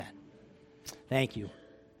Thank you.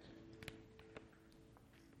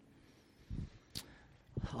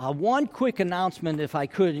 One quick announcement, if I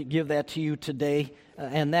could give that to you today,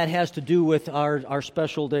 and that has to do with our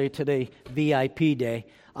special day today, VIP Day.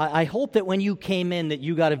 I hope that when you came in that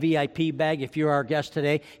you got a VIP bag if you're our guest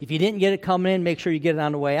today. If you didn't get it coming in, make sure you get it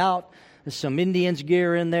on the way out. There's some Indians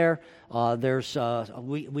gear in there.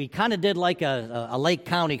 We kind of did like a Lake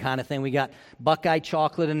County kind of thing. We got Buckeye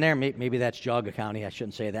chocolate in there. Maybe that's Geauga County. I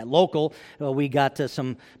shouldn't say that. Local. We got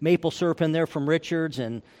some maple syrup in there from Richards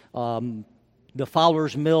and the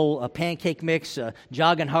Fowler's Mill pancake mix,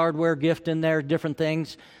 Jogging Hardware gift in there, different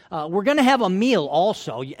things. We're going to have a meal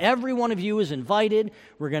also. Every one of you is invited.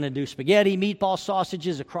 We're going to do spaghetti, meatball,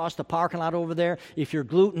 sausages across the parking lot over there. If you're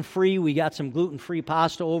gluten-free, we got some gluten-free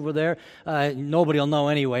pasta over there. Nobody will know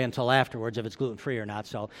anyway until afterwards if it's gluten-free or not.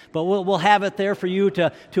 But we'll have it there for you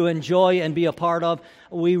to enjoy and be a part of.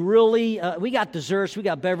 We got desserts, we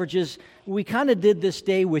got beverages. We kind of did this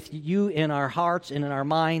day with you in our hearts and in our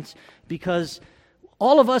minds because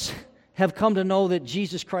all of us have come to know that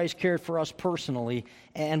Jesus Christ cared for us personally,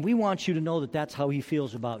 and we want you to know that that's how he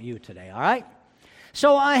feels about you today, all right?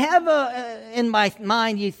 So I have in my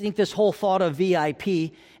mind, you think this whole thought of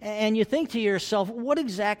VIP, and you think to yourself, what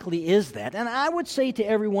exactly is that? And I would say to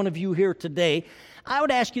every one of you here today, I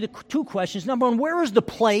would ask you two questions. Number one, where is the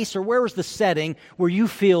place or where is the setting where you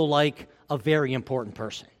feel like a very important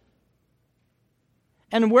person?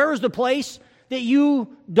 And where is the place that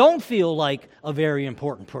you don't feel like a very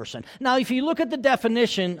important person? Now, if you look at the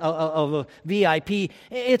definition of a VIP,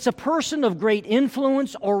 it's a person of great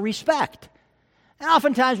influence or respect. And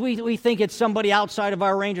oftentimes we think it's somebody outside of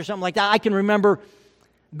our range or something like that. I can remember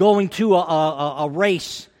going to a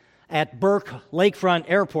race at Burke Lakefront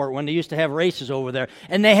Airport when they used to have races over there.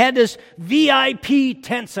 And they had this VIP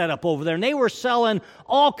tent set up over there. And they were selling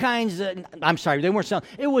all kinds of... I'm sorry, they weren't selling.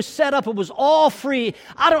 It was set up. It was all free.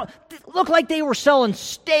 It looked like they were selling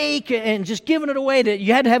steak and just giving it away.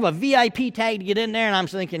 You had to have a VIP tag to get in there. And I'm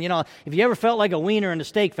thinking, if you ever felt like a wiener in the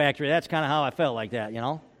steak factory, that's kind of how I felt like that,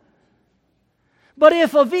 But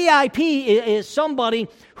if a VIP is somebody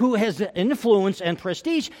who has influence and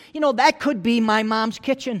prestige, that could be my mom's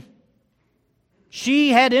kitchen. She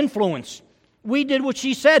had influence. We did what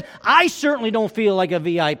she said. I certainly don't feel like a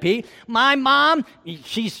VIP. My mom,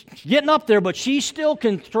 she's getting up there, but she still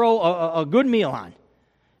can throw a good meal on.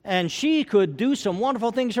 And she could do some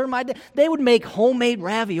wonderful things. Her and my dad, they would make homemade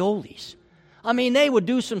raviolis. I mean, they would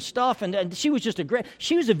do some stuff, and she was just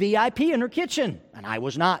she was a VIP in her kitchen, and I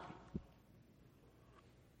was not.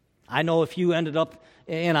 I know if you ended up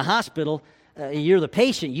in a hospital, you're the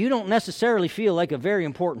patient, you don't necessarily feel like a very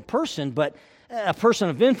important person, but a person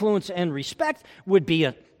of influence and respect would be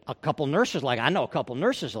a couple nurses I know a couple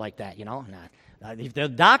nurses like that, If they're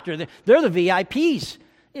the doctor, they're the VIPs.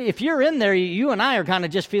 If you're in there, you and I are kind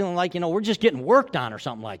of just feeling like, we're just getting worked on or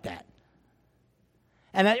something like that.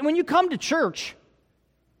 And when you come to church,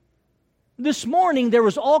 this morning there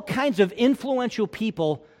was all kinds of influential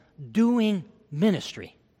people doing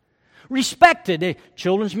ministry. Respected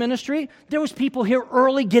children's ministry. There was people here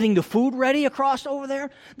early getting the food ready across over there.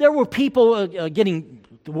 There were people getting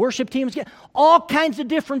the worship teams. All kinds of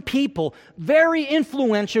different people, very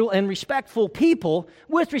influential and respectful people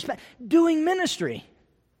with respect, doing ministry.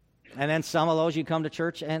 And then some of those you come to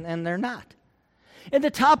church and they're not. At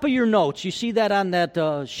the top of your notes, you see that on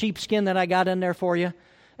that sheepskin that I got in there for you?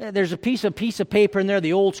 There's a piece of paper in there,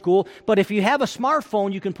 the old school. But if you have a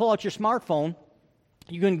smartphone, you can pull out your smartphone.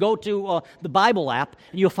 You can go to the Bible app,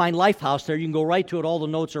 and you'll find Lifehouse there. You can go right to it. All the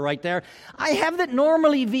notes are right there. I have that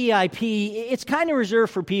normally VIP, it's kind of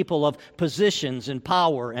reserved for people of positions and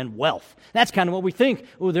power and wealth. That's kind of what we think.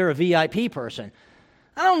 Oh, they're a VIP person.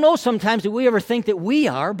 I don't know sometimes that we ever think that we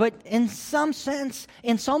are, but in some sense,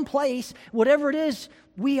 in some place, whatever it is,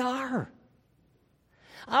 we are.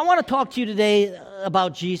 I want to talk to you today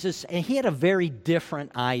about Jesus, and he had a very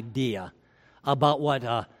different idea about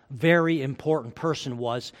what very important person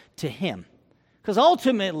was to him. Because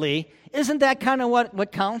ultimately, isn't that kind of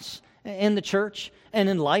what counts in the church and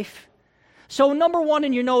in life? So number one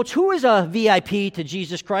in your notes, who is a VIP to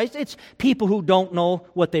Jesus Christ? It's people who don't know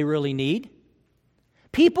what they really need.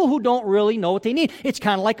 People who don't really know what they need. It's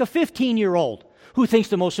kind of like a 15-year-old who thinks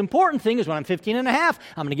the most important thing is when I'm 15 and a half,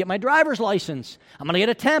 I'm going to get my driver's license. I'm going to get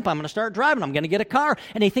a temp. I'm going to start driving. I'm going to get a car.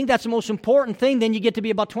 And they think that's the most important thing. Then you get to be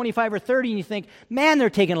about 25 or 30 and you think, man, they're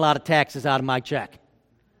taking a lot of taxes out of my check.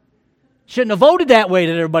 Shouldn't have voted that way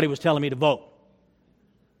that everybody was telling me to vote.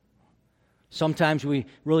 Sometimes we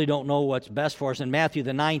really don't know what's best for us. In Matthew,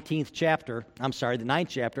 the 9th chapter,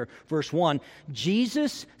 verse 1,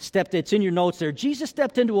 Jesus stepped, it's in your notes there, Jesus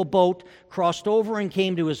stepped into a boat, crossed over, and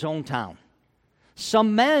came to his own town.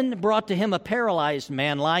 Some men brought to him a paralyzed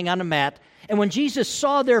man lying on a mat, and when Jesus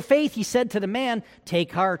saw their faith, he said to the man,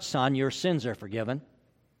 "Take heart, son, your sins are forgiven."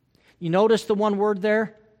 You notice the one word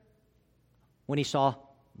there? When he saw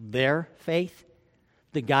their faith?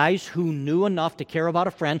 The guys who knew enough to care about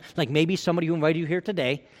a friend, like maybe somebody who invited you here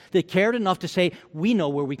today, that cared enough to say, we know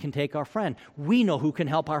where we can take our friend. We know who can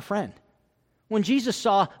help our friend. When Jesus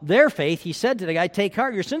saw their faith, he said to the guy, "Take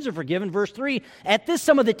heart, your sins are forgiven." Verse 3, at this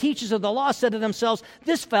some of the teachers of the law said to themselves,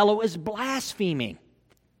 "This fellow is blaspheming."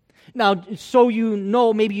 Now, so you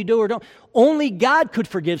know, maybe you do or don't, only God could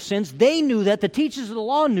forgive sins. They knew that. The teachers of the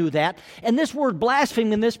law knew that. And this word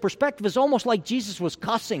blaspheme in this perspective is almost like Jesus was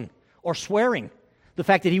cussing or swearing. The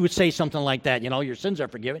fact that he would say something like that, your sins are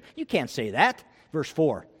forgiven. You can't say that. Verse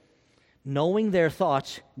 4, knowing their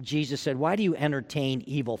thoughts, Jesus said, "Why do you entertain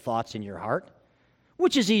evil thoughts in your heart?"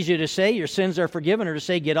 Which is easier to say, your sins are forgiven, or to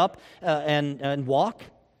say, get up and walk?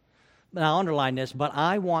 Now, underline this, but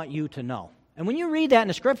I want you to know. And when you read that in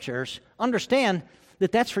the Scriptures, understand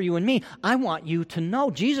that that's for you and me. I want you to know.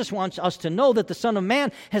 Jesus wants us to know that the Son of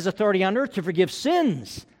Man has authority on earth to forgive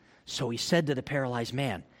sins. So he said to the paralyzed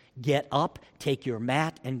man, "Get up, take your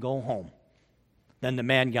mat, and go home." Then the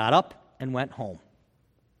man got up and went home.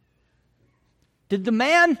 Did the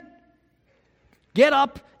man get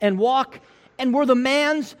up and walk, and were the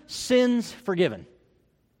man's sins forgiven?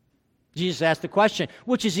 Jesus asked the question,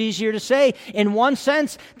 which is easier to say? In one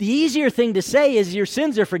sense, the easier thing to say is your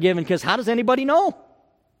sins are forgiven, because how does anybody know?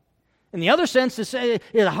 In the other sense, to say,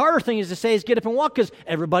 the harder thing is to say is get up and walk, because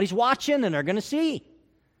everybody's watching and they're going to see.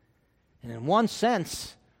 And in one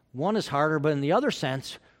sense, one is harder, but in the other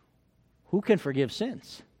sense, who can forgive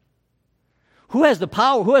sins? Who has the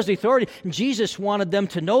power? Who has the authority? And Jesus wanted them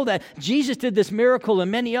to know that. Jesus did this miracle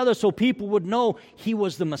and many others so people would know he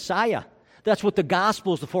was the Messiah. That's what the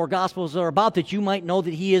Gospels, the four Gospels are about, that you might know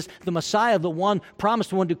that he is the Messiah, the one promised,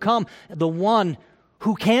 the one to come, the one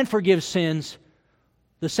who can forgive sins,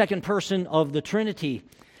 the second person of the Trinity.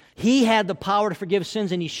 He had the power to forgive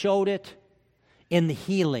sins, and he showed it in the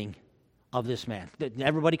healing of this man.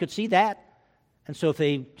 Everybody could see that. And so if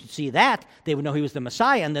they could see that, they would know he was the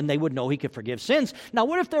Messiah, and then they would know he could forgive sins. Now,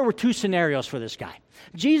 what if there were two scenarios for this guy?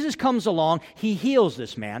 Jesus comes along, he heals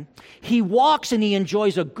this man, he walks and he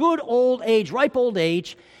enjoys a good old age, ripe old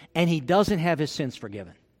age, and he doesn't have his sins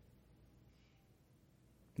forgiven.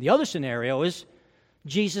 The other scenario is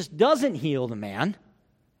Jesus doesn't heal the man.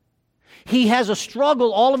 He has a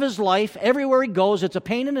struggle all of his life. Everywhere he goes, it's a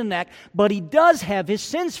pain in the neck, but he does have his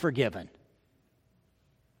sins forgiven.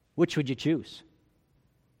 Which would you choose?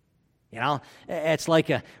 It's like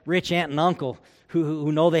a rich aunt and uncle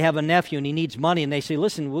who know they have a nephew and he needs money, and they say,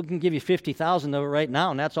 "Listen, we can give you $50,000 of it right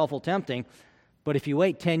now, and that's awful tempting. But if you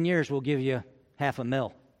wait 10 years, we'll give you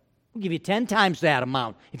 $500,000. We'll give you 10 times that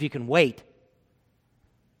amount if you can wait."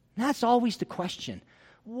 And that's always the question.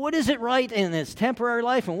 What is it right in this temporary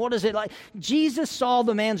life, and what is it like? Jesus saw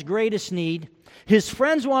the man's greatest need. His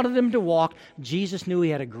friends wanted him to walk. Jesus knew he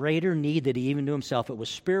had a greater need that he even knew himself. It was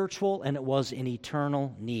spiritual, and it was an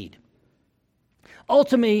eternal need.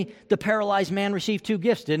 Ultimately, the paralyzed man received two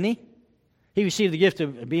gifts, didn't he? He received the gift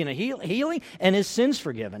of being a healing and his sins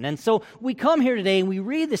forgiven. And so we come here today and we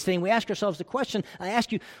read this thing. We ask ourselves the question. I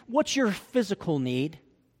ask you, what's your physical need?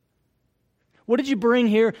 What did you bring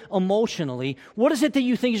here emotionally? What is it that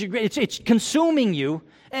you think is your great? It's consuming you,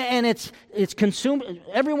 and it's consumed.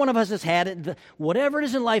 Every one of us has had it. Whatever it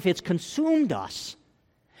is in life, it's consumed us.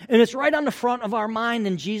 And it's right on the front of our mind,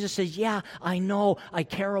 and Jesus says, "Yeah, I know, I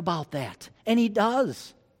care about that." And he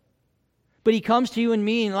does. But he comes to you and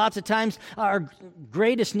me, and lots of times our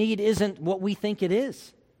greatest need isn't what we think it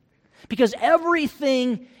is. Because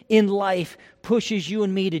everything in life pushes you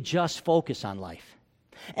and me to just focus on life.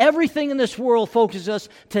 Everything in this world focuses us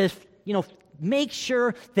to, make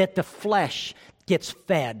sure that the flesh gets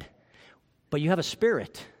fed. But you have a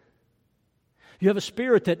spirit. You have a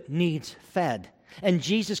spirit that needs fed. And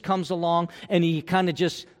Jesus comes along and he kind of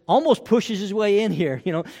just almost pushes his way in here.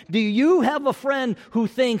 Do you have a friend who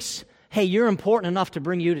thinks, "Hey, you're important enough to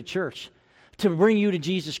bring you to church, to bring you to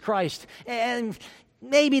Jesus Christ"? And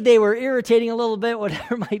maybe they were irritating a little bit,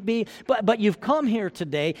 whatever it might be, but you've come here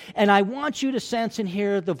today, and I want you to sense and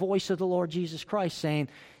hear the voice of the Lord Jesus Christ saying,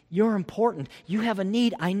 "You're important. You have a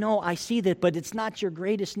need. I know, I see that, but it's not your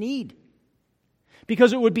greatest need."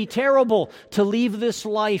 Because it would be terrible to leave this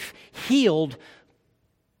life healed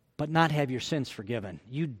but not have your sins forgiven.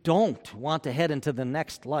 You don't want to head into the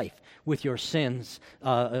next life with your sins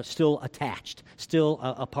still attached, still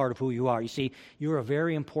a part of who you are. You see, you're a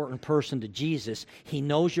very important person to Jesus. He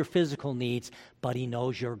knows your physical needs, but he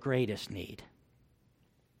knows your greatest need.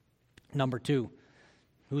 Number two,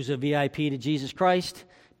 Who's a VIP to Jesus Christ?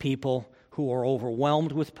 People who are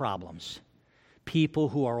overwhelmed with problems. People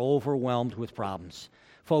who are overwhelmed with problems.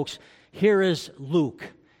 Folks, here is Luke.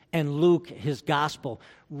 And Luke, his gospel,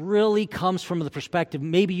 really comes from the perspective,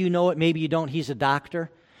 maybe you know it, maybe you don't, he's a doctor.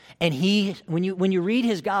 And when you read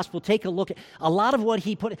his gospel, take a look at a lot of what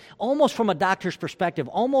he put, almost from a doctor's perspective,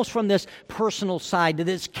 almost from this personal side, to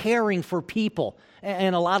this caring for people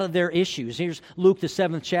and a lot of their issues. Here's Luke, the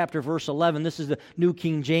 7th chapter, verse 11. This is the New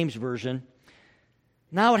King James Version.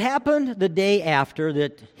 Now it happened the day after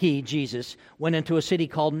that he, Jesus, went into a city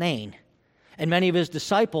called Nain, and many of his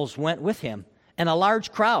disciples went with him, and a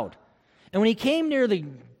large crowd. And when he came near the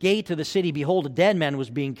gate of the city, behold, a dead man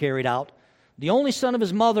was being carried out, the only son of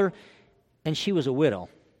his mother, and she was a widow.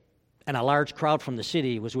 And a large crowd from the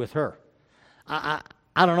city was with her. I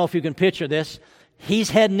don't know if you can picture this.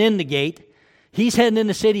 He's heading in the gate. He's heading in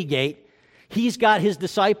the city gate. He's got his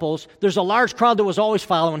disciples. There's a large crowd that was always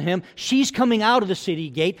following him. She's coming out of the city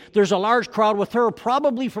gate. There's a large crowd with her,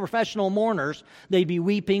 probably professional mourners. They'd be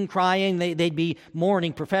weeping, crying. They'd be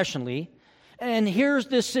mourning professionally. And here's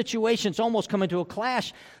this situation. It's almost coming to a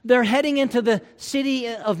clash. They're heading into the city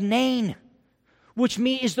of Nain, which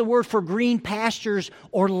is the word for green pastures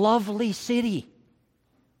or lovely city.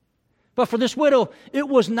 But for this widow, it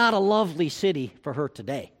was not a lovely city for her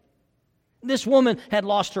today. This woman had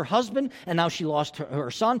lost her husband, and now she lost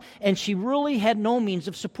her son, and she really had no means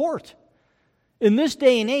of support. In this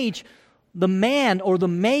day and age, the man or the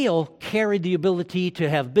male carried the ability to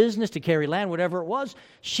have business, to carry land, whatever it was.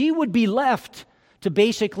 She would be left to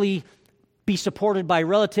basically be supported by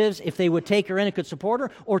relatives if they would take her in and could support her,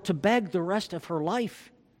 or to beg the rest of her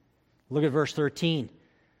life. Look at verse 13.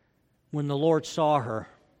 When the Lord saw her,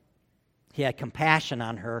 he had compassion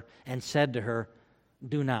on her and said to her,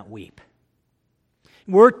 "Do not weep."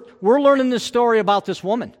 We're learning this story about this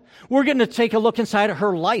woman. We're getting to take a look inside of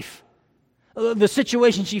her life. The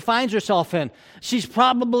situation she finds herself in. She's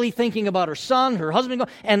probably thinking about her son, her husband,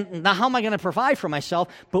 and now how am I going to provide for myself?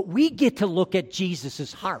 But we get to look at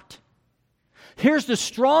Jesus' heart. Here's the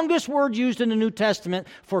strongest word used in the New Testament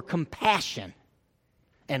for compassion.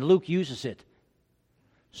 And Luke uses it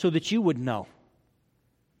so that you would know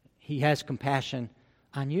he has compassion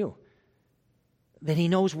on you. That he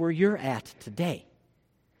knows where you're at today.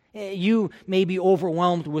 You may be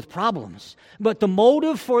overwhelmed with problems, but the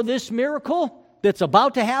motive for this miracle that's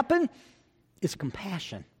about to happen is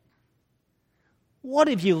compassion. What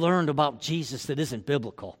have you learned about Jesus that isn't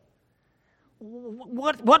biblical?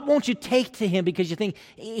 What won't you take to him because you think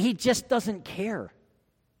he just doesn't care?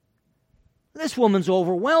 This woman's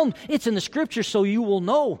overwhelmed. It's in the scripture, so you will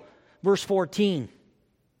know. Verse 14.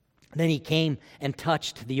 Then he came and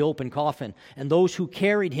touched the open coffin, and those who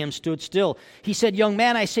carried him stood still. He said, "Young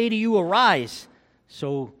man, I say to you, arise."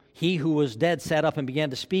 So he who was dead sat up and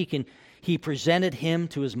began to speak, and he presented him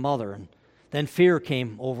to his mother. And then fear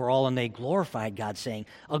came over all, and they glorified God, saying,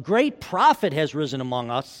 "A great prophet has risen among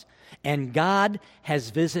us, and God has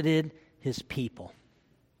visited his people."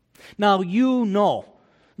 Now you know,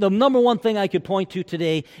 the number one thing I could point to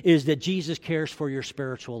today is that Jesus cares for your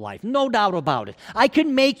spiritual life. No doubt about it. I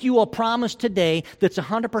can make you a promise today that's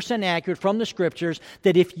 100% accurate from the Scriptures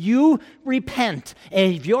that if you repent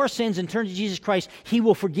of your sins and turn to Jesus Christ, he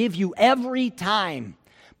will forgive you every time.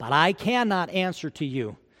 But I cannot answer to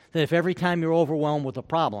you that if every time you're overwhelmed with a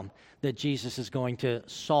problem, that Jesus is going to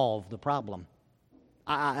solve the problem.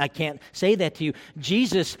 I can't say that to you.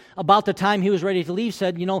 Jesus, about the time he was ready to leave,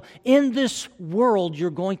 said, in this world you're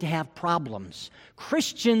going to have problems.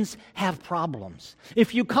 Christians have problems.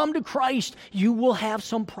 If you come to Christ, you will have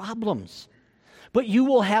some problems. But you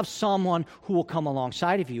will have someone who will come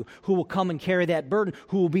alongside of you, who will come and carry that burden,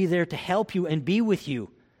 who will be there to help you and be with you.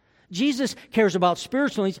 Jesus cares about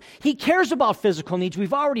spiritual needs. He cares about physical needs.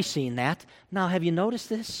 We've already seen that. Now, have you noticed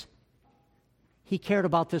this? He cared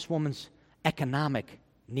about this woman's economic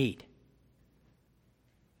need.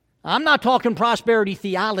 I'm not talking prosperity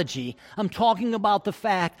theology. I'm talking about the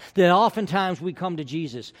fact that oftentimes we come to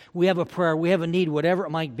Jesus. We have a prayer, we have a need, whatever it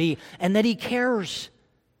might be, and that he cares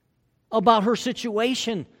about her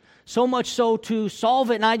situation, so much so to solve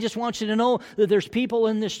it. And I just want you to know that there's people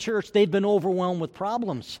in this church, they've been overwhelmed with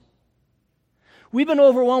problems. We've been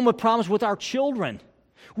overwhelmed with problems with our children.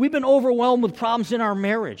 We've been overwhelmed with problems in our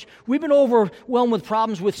marriage. We've been overwhelmed with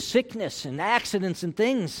problems with sickness and accidents and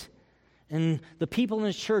things. And the people in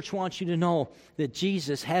this church want you to know that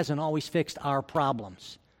Jesus hasn't always fixed our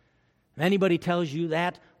problems. If anybody tells you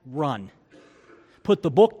that, run. Put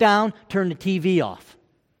the book down, turn the TV off.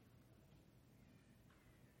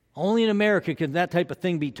 Only in America can that type of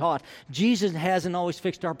thing be taught. Jesus hasn't always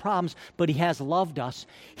fixed our problems, but He has loved us.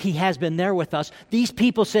 He has been there with us. These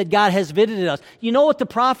people said God has visited us. You know what the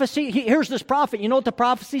prophecy, here's this prophet, you know what the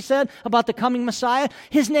prophecy said about the coming Messiah?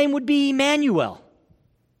 His name would be Emmanuel.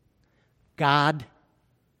 God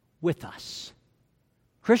with us.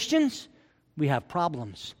 Christians, we have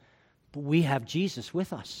problems, but we have Jesus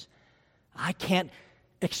with us. I can't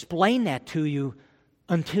explain that to you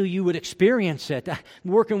until you would experience it. I'm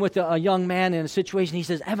working with a young man in a situation. He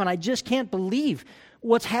says, Evan, I just can't believe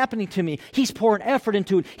what's happening to me. He's pouring effort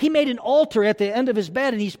into it. He made an altar at the end of his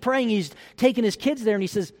bed, and he's praying. He's taking his kids there, and he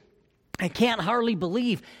says, I can't hardly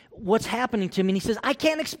believe what's happening to me. And he says, I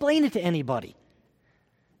can't explain it to anybody.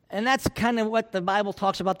 And that's kind of what the Bible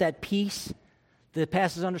talks about, that peace that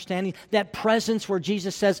passes understanding, that presence where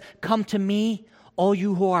Jesus says, come to me, all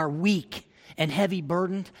you who are weak and heavy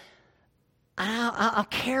burdened. I'll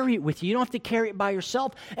carry it with you. You don't have to carry it by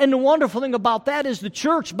yourself. And the wonderful thing about that is the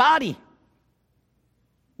church body.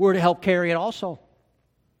 We're to help carry it also.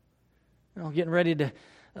 You know, getting ready to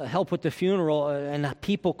help with the funeral, and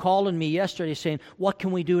people calling me yesterday saying, what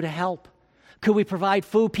can we do to help? Could we provide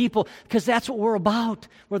food? People, because that's what we're about.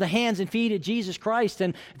 We're the hands and feet of Jesus Christ.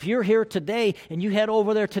 And if you're here today and you head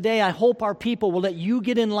over there today, I hope our people will let you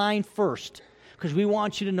get in line first, because we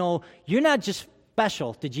want you to know you're not just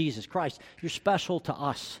special to Jesus Christ. You're special to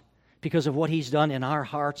us because of what He's done in our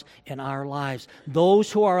hearts and our lives.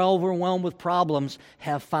 Those who are overwhelmed with problems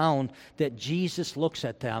have found that Jesus looks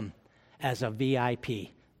at them as a VIP,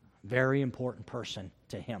 very important person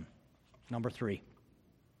to Him. Number 3.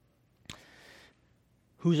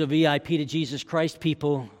 Who's a VIP to Jesus Christ?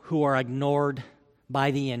 People who are ignored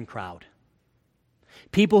by the in crowd.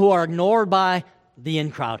 People who are ignored by the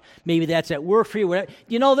in crowd. Maybe that's at work for you. Whatever.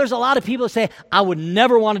 You know, there's a lot of people that say, I would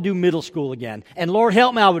never want to do middle school again. And Lord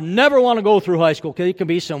help me, I would never want to go through high school because it can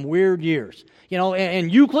be some weird years. You know,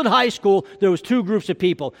 in Euclid High School, there was 2 groups of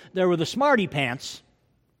people. There were the smarty pants,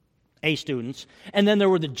 A students, and then there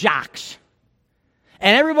were the jocks.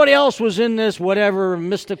 And everybody else was in this whatever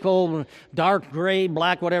mystical, dark gray,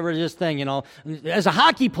 black, whatever this thing, you know. As a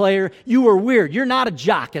hockey player, you were weird. You're not a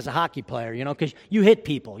jock as a hockey player, you know, because you hit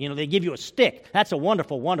people. You know, they give you a stick. That's a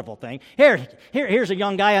wonderful, wonderful thing. Here's a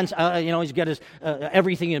young guy, on, you know, he's got his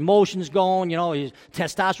everything, emotions going, you know, his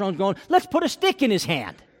testosterone's going. Let's put a stick in his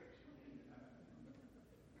hand.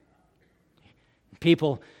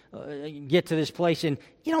 People get to this place, and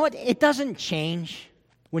you know what? It doesn't change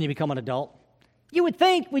when you become an adult. You would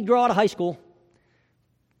think we'd grow out of high school,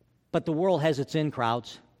 but the world has its in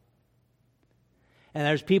crowds. And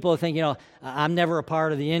there's people who think, you know, I'm never a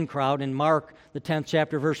part of the in crowd. In Mark, the 10th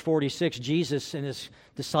chapter, verse 46, Jesus and His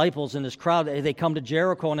disciples and His crowd, they come to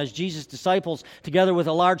Jericho, and as Jesus' disciples, together with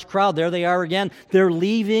a large crowd, there they are again, they're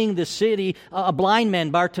leaving the city. A blind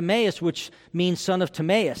man, Bartimaeus, which means son of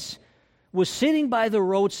Timaeus, was sitting by the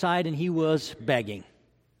roadside, and he was begging.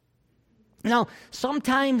 Now,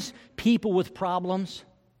 sometimes people with problems,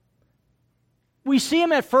 we see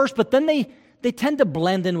them at first, but then they tend to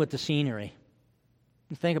blend in with the scenery.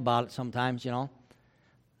 You think about it sometimes, you know.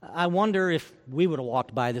 I wonder if we would have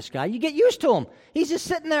walked by this guy. You get used to him. He's just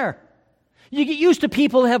sitting there. You get used to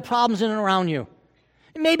people that have problems in and around you.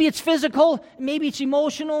 Maybe it's physical, maybe it's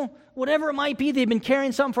emotional, whatever it might be. They've been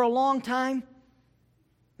carrying something for a long time.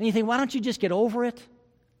 And you think, why don't you just get over it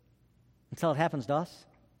until it happens to us?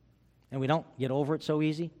 And we don't get over it so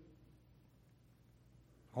easy.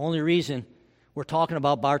 Only reason we're talking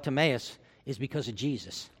about Bartimaeus is because of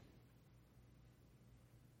Jesus.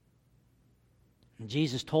 And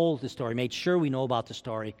Jesus told the story, made sure we know about the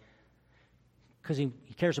story, because he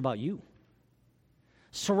cares about you.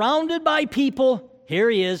 Surrounded by people, here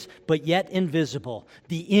he is, but yet invisible.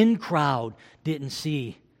 The in crowd didn't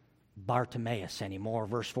see Bartimaeus anymore.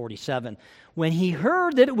 Verse 47. When he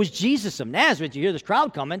heard that it was Jesus of Nazareth, you hear this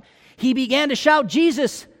crowd coming, he began to shout,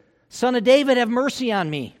 Jesus, Son of David, have mercy on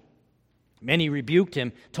me. Many rebuked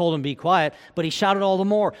him, told him to be quiet, but he shouted all the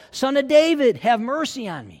more, Son of David, have mercy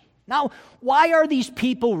on me. Now, why are these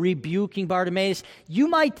people rebuking Bartimaeus? You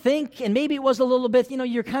might think, and maybe it was a little bit, you know,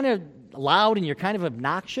 you're kind of loud and you're kind of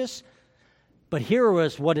obnoxious. But here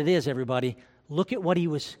was what it is, everybody. Look at what he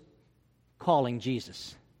was calling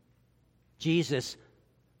Jesus. Jesus,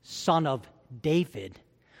 Son of David,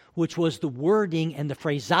 which was the wording and the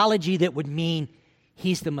phraseology that would mean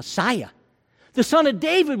he's the Messiah. The Son of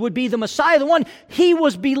David would be the Messiah, the one he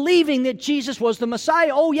was believing that Jesus was the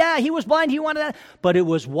Messiah. Oh yeah, he was blind, he wanted that. But it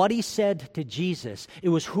was what he said to Jesus. It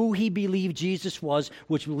was who he believed Jesus was,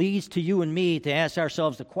 which leads to you and me to ask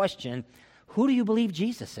ourselves the question, who do you believe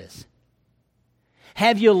Jesus is?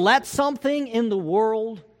 Have you let something in the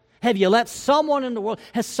world, Have you let someone in the world,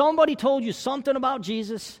 has somebody told you something about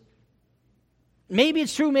Jesus? Maybe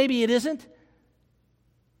it's true, maybe it isn't.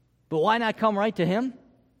 But why not come right to Him?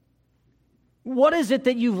 What is it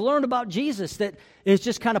that you've learned about Jesus that has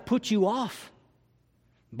just kind of put you off?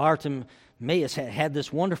 Bartimaeus had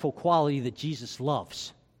this wonderful quality that Jesus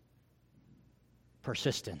loves.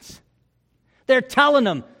 Persistence. They're telling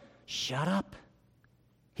him, shut up.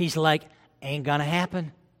 He's like, ain't gonna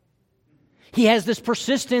happen. He has this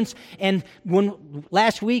persistence, and when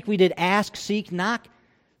last week we did ask, seek, knock,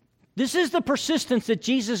 this is the persistence that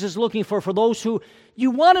Jesus is looking for those who,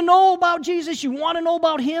 you want to know about Jesus, you want to know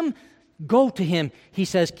about Him, go to Him. He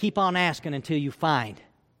says, keep on asking until you find.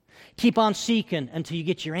 Keep on seeking until you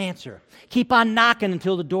get your answer. Keep on knocking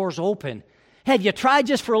until the door's open. Have you tried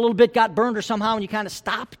just for a little bit, got burned or somehow, and you kind of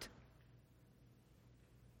stopped?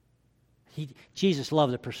 Jesus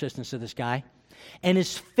loved the persistence of this guy. And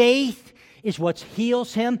his faith is what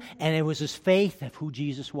heals him, and it was his faith of who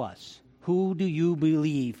Jesus was. Who do you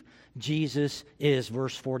believe Jesus is?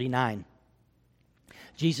 Verse 49.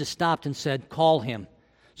 Jesus stopped and said, call him.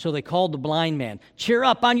 So they called the blind man. Cheer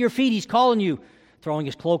up, on your feet, he's calling you. Throwing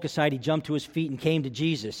his cloak aside, he jumped to his feet and came to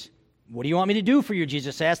Jesus. What do you want me to do for you?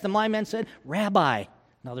 Jesus asked. The blind man said, Rabbi.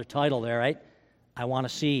 Another title there, right? I want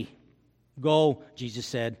to see. Go, Jesus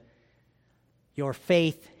said. Your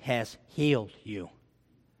faith has healed you.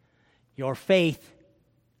 Your faith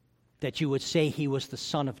that you would say he was the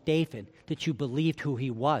son of David, that you believed who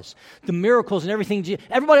he was. The miracles and everything.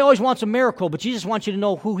 Everybody always wants a miracle, but Jesus wants you to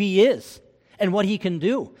know who he is and what he can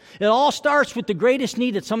do. It all starts with the greatest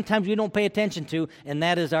need that sometimes we don't pay attention to, and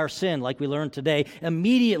that is our sin, like we learned today.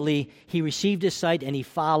 Immediately, he received his sight, and he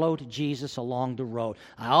followed Jesus along the road.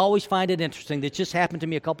 I always find it interesting. That just happened to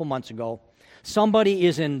me a couple months ago. Somebody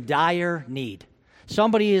is in dire need.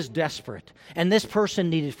 Somebody is desperate. And this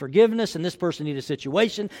person needed forgiveness, and this person needed a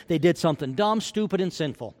situation. They did something dumb, stupid, and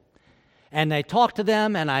sinful. And I talked to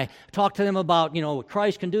them, and I talked to them about, what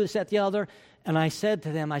Christ can do, this, that, the other. And I said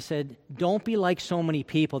to them, don't be like so many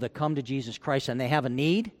people that come to Jesus Christ and they have a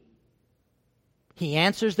need. He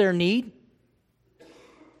answers their need.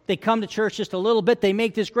 They come to church just a little bit. They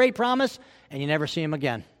make this great promise, and you never see them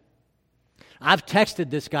again. I've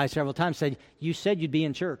texted this guy several times, said, you said you'd be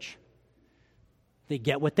in church. They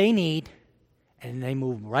get what they need, and they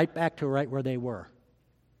move right back to right where they were.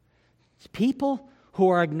 It's people who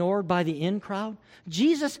are ignored by the in crowd.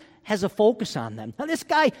 Jesus has a focus on them. Now, this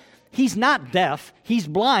guy, he's not deaf. He's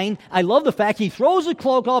blind. I love the fact he throws the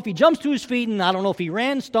cloak off, he jumps to his feet, and I don't know if he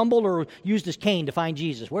ran, stumbled, or used his cane to find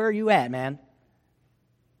Jesus. Where are you at, man?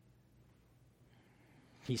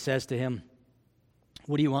 He says to him,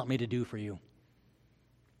 what do you want me to do for you?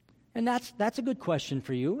 And that's a good question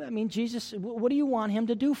for you. I mean, Jesus, what do you want him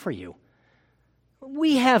to do for you?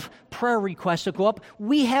 We have prayer requests that go up.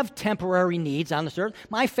 We have temporary needs on this earth.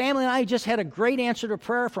 My family and I just had a great answer to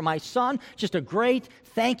prayer for my son. Just a great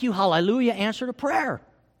thank you, hallelujah answer to prayer.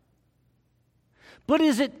 But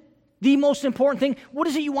is it the most important thing? What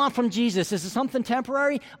is it you want from Jesus? Is it something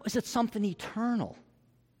temporary? Or is it something eternal?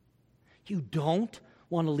 You don't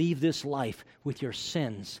want to leave this life with your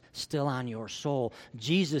sins still on your soul.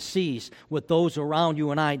 Jesus sees what those around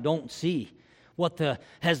you and I don't see. What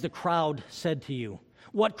has the crowd said to you?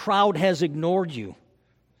 What crowd has ignored you?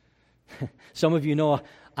 Some of you know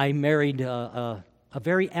I married a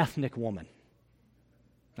very ethnic woman.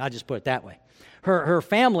 I'll just put it that way. Her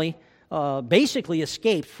family basically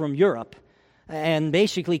escaped from Europe and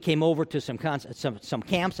basically came over to some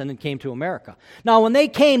camps and then came to America. Now, when they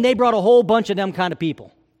came, they brought a whole bunch of them kind of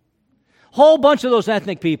people. Whole bunch of those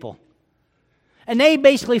ethnic people. And they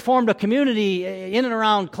basically formed a community in and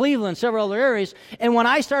around Cleveland, several other areas. And when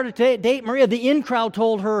I started to date Maria, the in crowd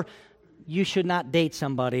told her, you should not date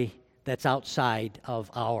somebody that's outside of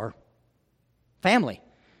our family.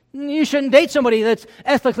 You shouldn't date somebody that's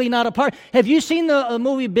ethnically not a part. Have you seen the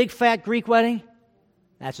movie Big Fat Greek Wedding?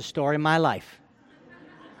 That's a story of my life.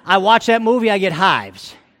 I watch that movie, I get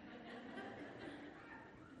hives.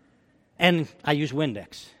 And I use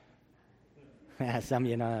Windex. Some of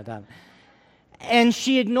you know that. And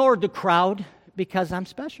she ignored the crowd because I'm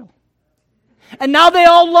special. And now they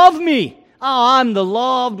all love me. Oh, I'm the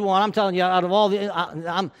loved one. I'm telling you, out of all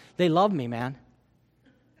they love me, man.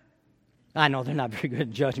 I know they're not very good at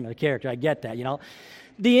judgment of character. I get that,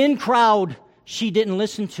 The in crowd, she didn't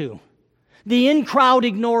listen to. The in crowd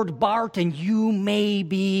ignored Bart, and you may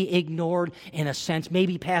be ignored in a sense,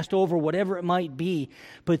 maybe passed over, whatever it might be.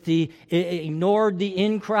 But it ignored the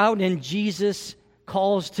in crowd, and Jesus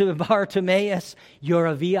calls to Bartimaeus, you're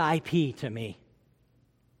a VIP to me.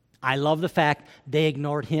 I love the fact they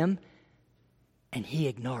ignored him, and he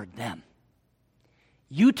ignored them.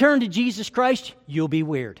 You turn to Jesus Christ, you'll be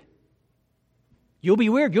weird. You'll be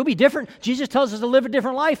weird. You'll be different. Jesus tells us to live a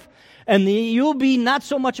different life. And you'll be not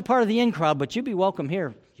so much a part of the in crowd, but you'll be welcome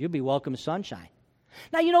here. You'll be welcome to sunshine.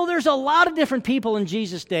 Now, there's a lot of different people in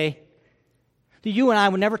Jesus' day that you and I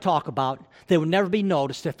would never talk about. They would never be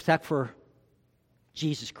noticed except for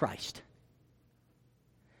Jesus Christ.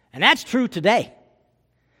 And that's true today.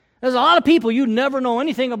 There's a lot of people you'd never know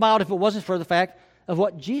anything about if it wasn't for the fact of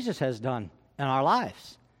what Jesus has done in our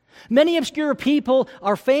lives. Many obscure people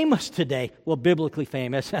are famous today, well, biblically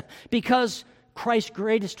famous, because Christ's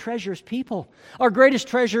greatest treasure is people. Our greatest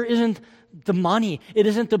treasure isn't the money. It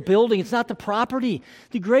isn't the building. It's not the property.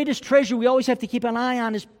 The greatest treasure we always have to keep an eye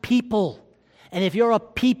on is people. And if you're a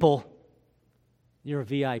people, you're a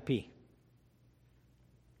VIP.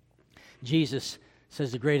 Jesus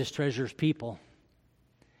says the greatest treasure is people.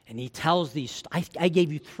 And he tells these, I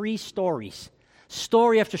gave you 3 stories,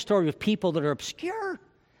 story after story of people that are obscure,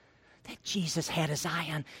 that Jesus had his eye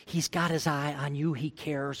on. He's got his eye on you. He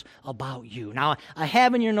cares about you. Now, I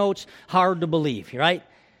have in your notes, hard to believe, right?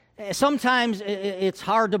 Sometimes it's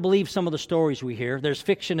hard to believe some of the stories we hear. There's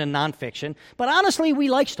fiction and nonfiction. But honestly, we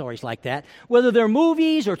like stories like that. Whether they're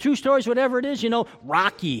movies or true stories, whatever it is,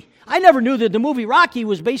 Rocky. I never knew that the movie Rocky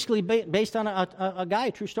was basically based on a guy,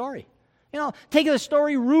 a true story. Take the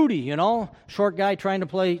story Rudy, short guy trying to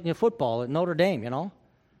play football at Notre Dame,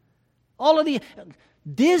 All of the...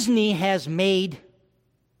 Disney has made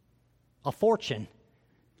a fortune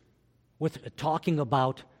with talking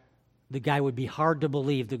about the guy would be hard to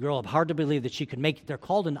believe, the girl, hard to believe that she could make it. They're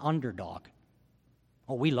called an underdog.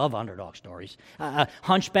 Oh, we love underdog stories.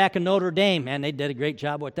 Hunchback of Notre Dame, man, they did a great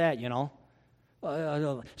job with that,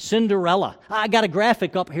 Cinderella. I got a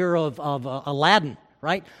graphic up here of Aladdin,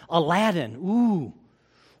 right? Aladdin, ooh.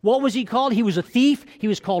 What was he called? He was a thief. He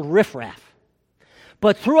was called Riff Raff.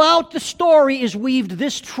 But throughout the story is weaved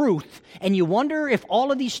this truth, and you wonder if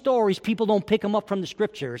all of these stories, people don't pick them up from the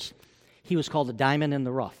Scriptures. He was called a diamond in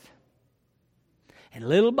the rough. And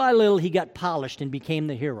little by little, he got polished and became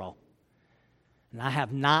the hero. And I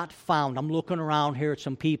have not found, I'm looking around here at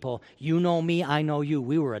some people, you know me, I know you,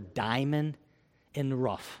 we were a diamond in the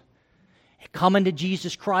rough. And coming to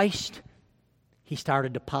Jesus Christ, he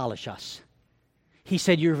started to polish us. He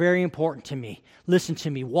said, you're very important to me. Listen to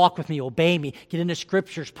me. Walk with me. Obey me. Get into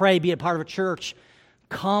Scriptures. Pray. Be a part of a church.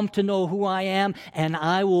 Come to know who I am, and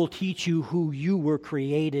I will teach you who you were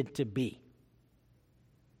created to be.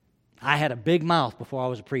 I had a big mouth before I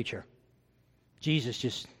was a preacher. Jesus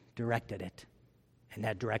just directed it in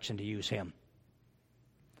that direction to use him.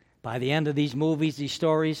 By the end of these movies, these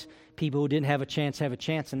stories, people who didn't have a chance have a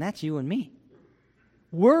chance, and that's you and me.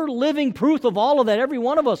 We're living proof of all of that, every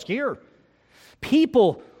one of us here.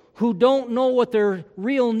 People who don't know what their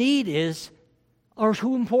real need is are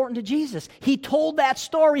who important to Jesus. He told that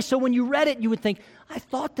story, so when you read it, you would think, I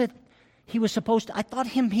thought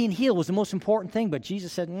him being healed was the most important thing, but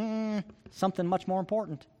Jesus said, something much more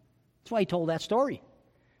important. That's why he told that story.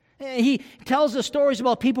 He tells the stories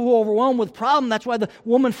about people who are overwhelmed with problem. That's why the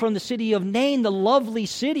woman from the city of Nain, the lovely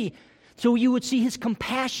city, so you would see his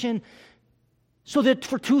compassion, so that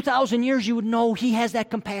for 2,000 years you would know he has that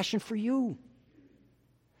compassion for you.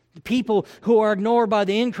 The people who are ignored by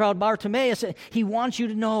the in-crowd, Bartimaeus, he wants you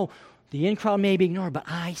to know the in-crowd may be ignored, but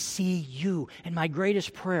I see you. And my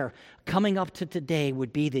greatest prayer coming up to today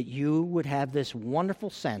would be that you would have this wonderful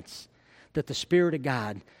sense that the Spirit of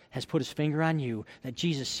God has put his finger on you, that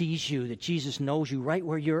Jesus sees you, that Jesus knows you right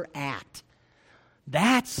where you're at.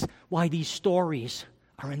 That's why these stories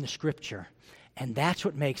are in the Scripture. And that's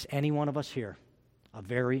what makes any one of us here a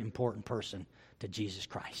very important person to Jesus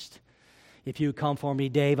Christ. If you would come for me,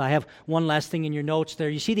 Dave, I have one last thing in your notes there.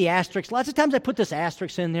 You see the asterisk? Lots of times I put this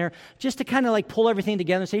asterisk in there just to kind of like pull everything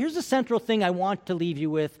together and say, here's the central thing I want to leave you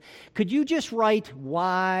with. Could you just write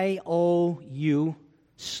YOU/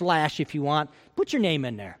 if you want, put your name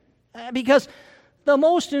in there. Because the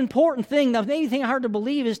most important thing, the main thing hard to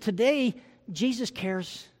believe is today, Jesus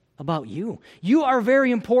cares about you. You are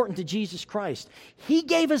very important to Jesus Christ. He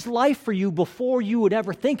gave his life for you before you would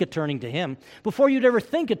ever think of turning to him. Before you'd ever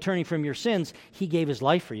think of turning from your sins, he gave his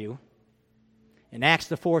life for you. In Acts,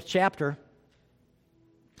 the 4th chapter,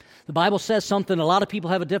 the Bible says something a lot of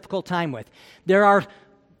people have a difficult time with. There are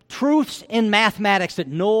truths in mathematics that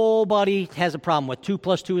nobody has a problem with. 2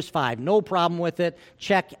 + 2 is 5. No problem with it.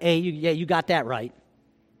 Check A. You got that right.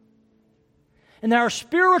 And there are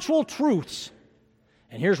spiritual truths.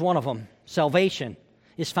 And here's one of them. Salvation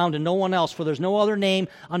is found in no one else, for there's no other name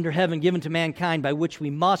under heaven given to mankind by which we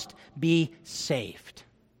must be saved.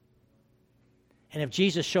 And if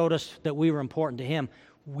Jesus showed us that we were important to him,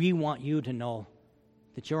 we want you to know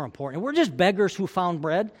that you're important. We're just beggars who found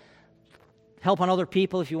bread. Help on other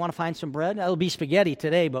people if you want to find some bread. It'll be spaghetti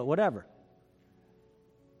today, but whatever.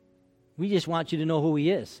 We just want you to know who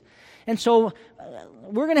He is. And so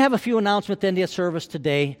we're going to have a few announcements at the end of the service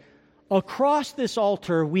today. Across this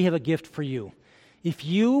altar, we have a gift for you. If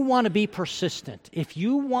you want to be persistent, if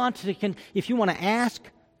you want to ask,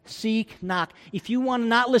 seek, knock, if you want to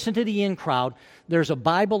not listen to the in crowd, there's a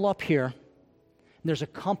Bible up here. There's a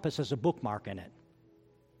compass as a bookmark in it.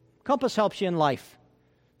 Compass helps you in life.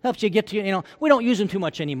 Helps you get to, we don't use them too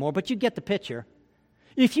much anymore, but you get the picture.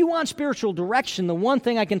 If you want spiritual direction, the one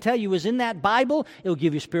thing I can tell you is in that Bible, it'll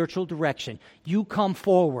give you spiritual direction. You come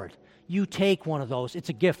forward. You take one of those. It's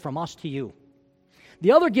a gift from us to you.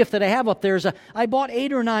 The other gift that I have up there is I bought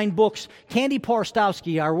 8 or 9 books. Candy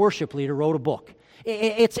Porostowski, our worship leader, wrote a book.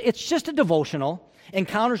 It's just a devotional,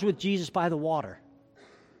 Encounters with Jesus by the Water.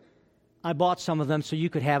 I bought some of them so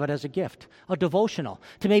you could have it as a gift, a devotional,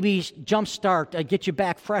 to maybe jumpstart, get you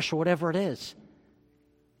back fresh or whatever it is.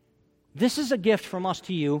 This is a gift from us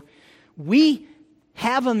to you. We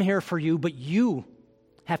have them here for you, but you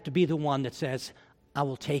have to be the one that says, I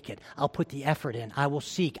will take it. I'll put the effort in. I will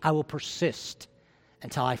seek. I will persist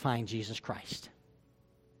until I find Jesus Christ.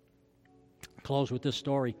 I'll close with this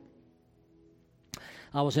story.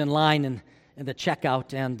 I was in line in the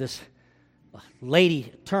checkout, and this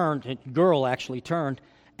lady girl actually turned,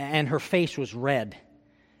 and her face was red,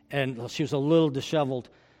 and she was a little disheveled,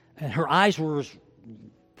 and her eyes were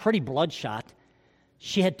pretty bloodshot.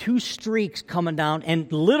 She had 2 streaks coming down,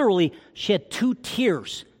 and literally she had 2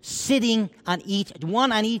 tears sitting on each,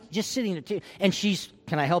 one on each, just sitting there. And she's,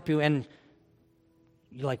 can I help you? And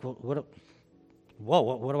you're like, well,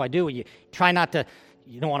 what do I do? You try not to.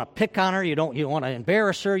 You don't want to pick on her. You don't want to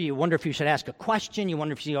embarrass her. You wonder if you should ask a question. You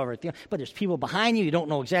wonder if she's over. But there's people behind you. You don't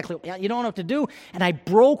know exactly. You don't know what to do. And I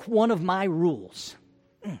broke one of my rules.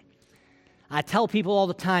 I tell people all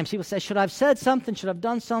the time. People say, "Should I have said something? Should I have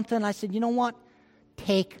done something?" I said, "You know what?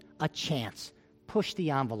 Take a chance. Push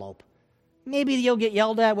the envelope. Maybe you'll get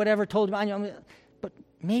yelled at, whatever, told you, but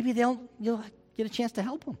maybe you'll get a chance to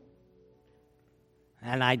help them."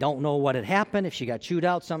 And I don't know what had happened, if she got chewed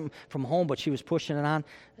out something from home, but she was pushing it on.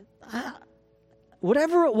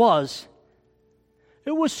 Whatever it was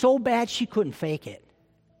so bad she couldn't fake it.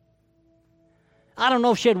 I don't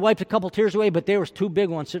know if she had wiped a couple tears away, but there was 2 big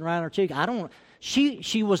ones sitting right on her cheek. I don't know.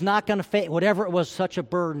 She was not going to fake, whatever it was, such a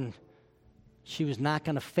burden, she was not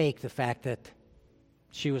going to fake the fact that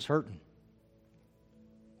she was hurting.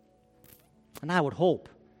 And I would hope,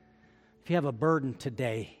 if you have a burden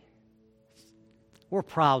today, we're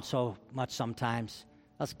proud so much sometimes,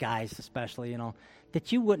 us guys especially,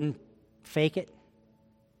 that you wouldn't fake it.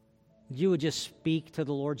 You would just speak to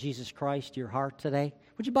the Lord Jesus Christ, your heart today.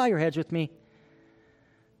 Would you bow your heads with me?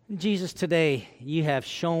 Jesus, today you have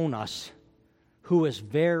shown us who is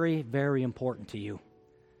very, very important to you.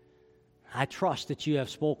 I trust that you have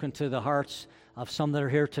spoken to the hearts of some that are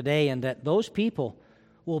here today, and that those people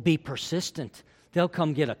will be persistent. They'll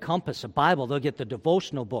come get a compass, a Bible. They'll get the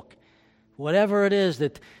devotional book. Whatever it is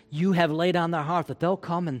that you have laid on their heart, that they'll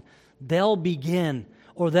come and they'll begin,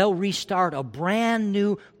 or they'll restart a brand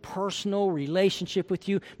new personal relationship with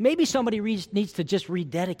you. Maybe somebody needs to just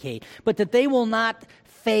rededicate, but that they will not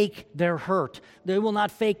fake their hurt. They will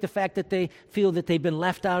not fake the fact that they feel that they've been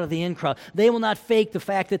left out of the in crowd. They will not fake the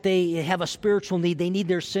fact that they have a spiritual need. They need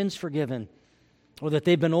their sins forgiven, or that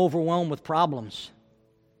they've been overwhelmed with problems.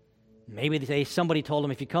 Maybe somebody told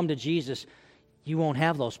them, if you come to Jesus, you won't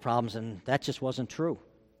have those problems, and that just wasn't true.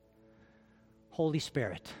 Holy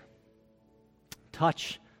Spirit,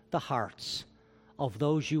 touch the hearts of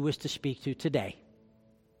those you wish to speak to today.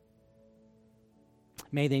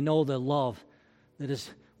 May they know the love that is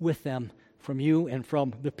with them from you and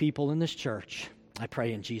from the people in this church. I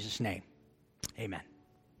pray in Jesus' name. Amen.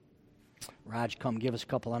 Raj, come give us a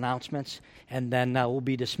couple announcements, and then we'll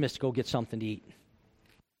be dismissed to go get something to eat.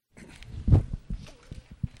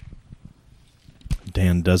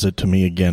 Dan does it to me again.